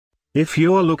If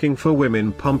you're looking for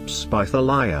women pumps by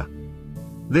Thalia,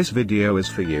 this video is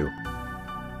for you.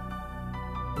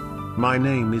 My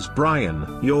name is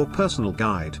Brian, your personal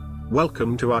guide.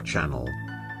 Welcome to our channel.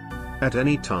 At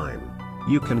any time,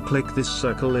 you can click this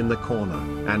circle in the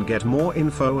corner and get more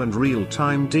info and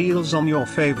real-time deals on your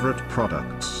favorite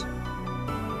products.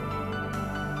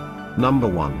 Number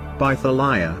 1, by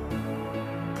Thalia.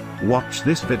 Watch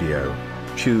this video.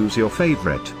 Choose your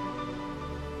favorite.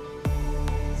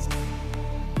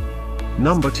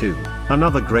 Number 2,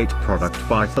 another great product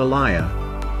by Thalia.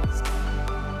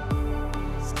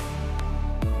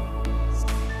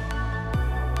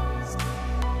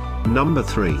 Number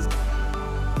 3.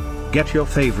 Get your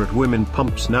favorite women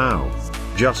pumps now.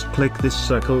 Just click this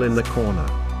circle in the corner.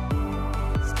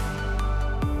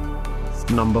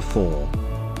 Number 4.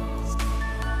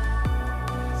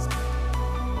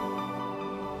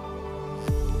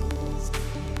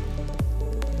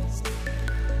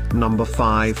 Number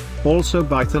 5, also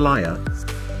by Thalia.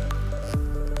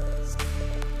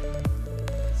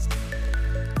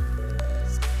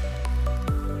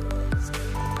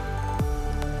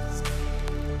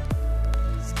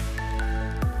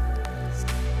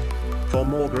 For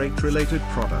more great related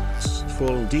products,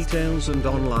 full details and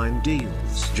online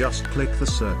deals, just click the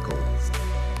circle.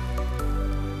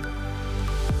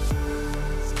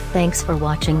 Thanks for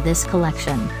watching this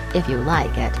collection. If you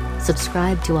like it,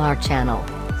 subscribe to our channel.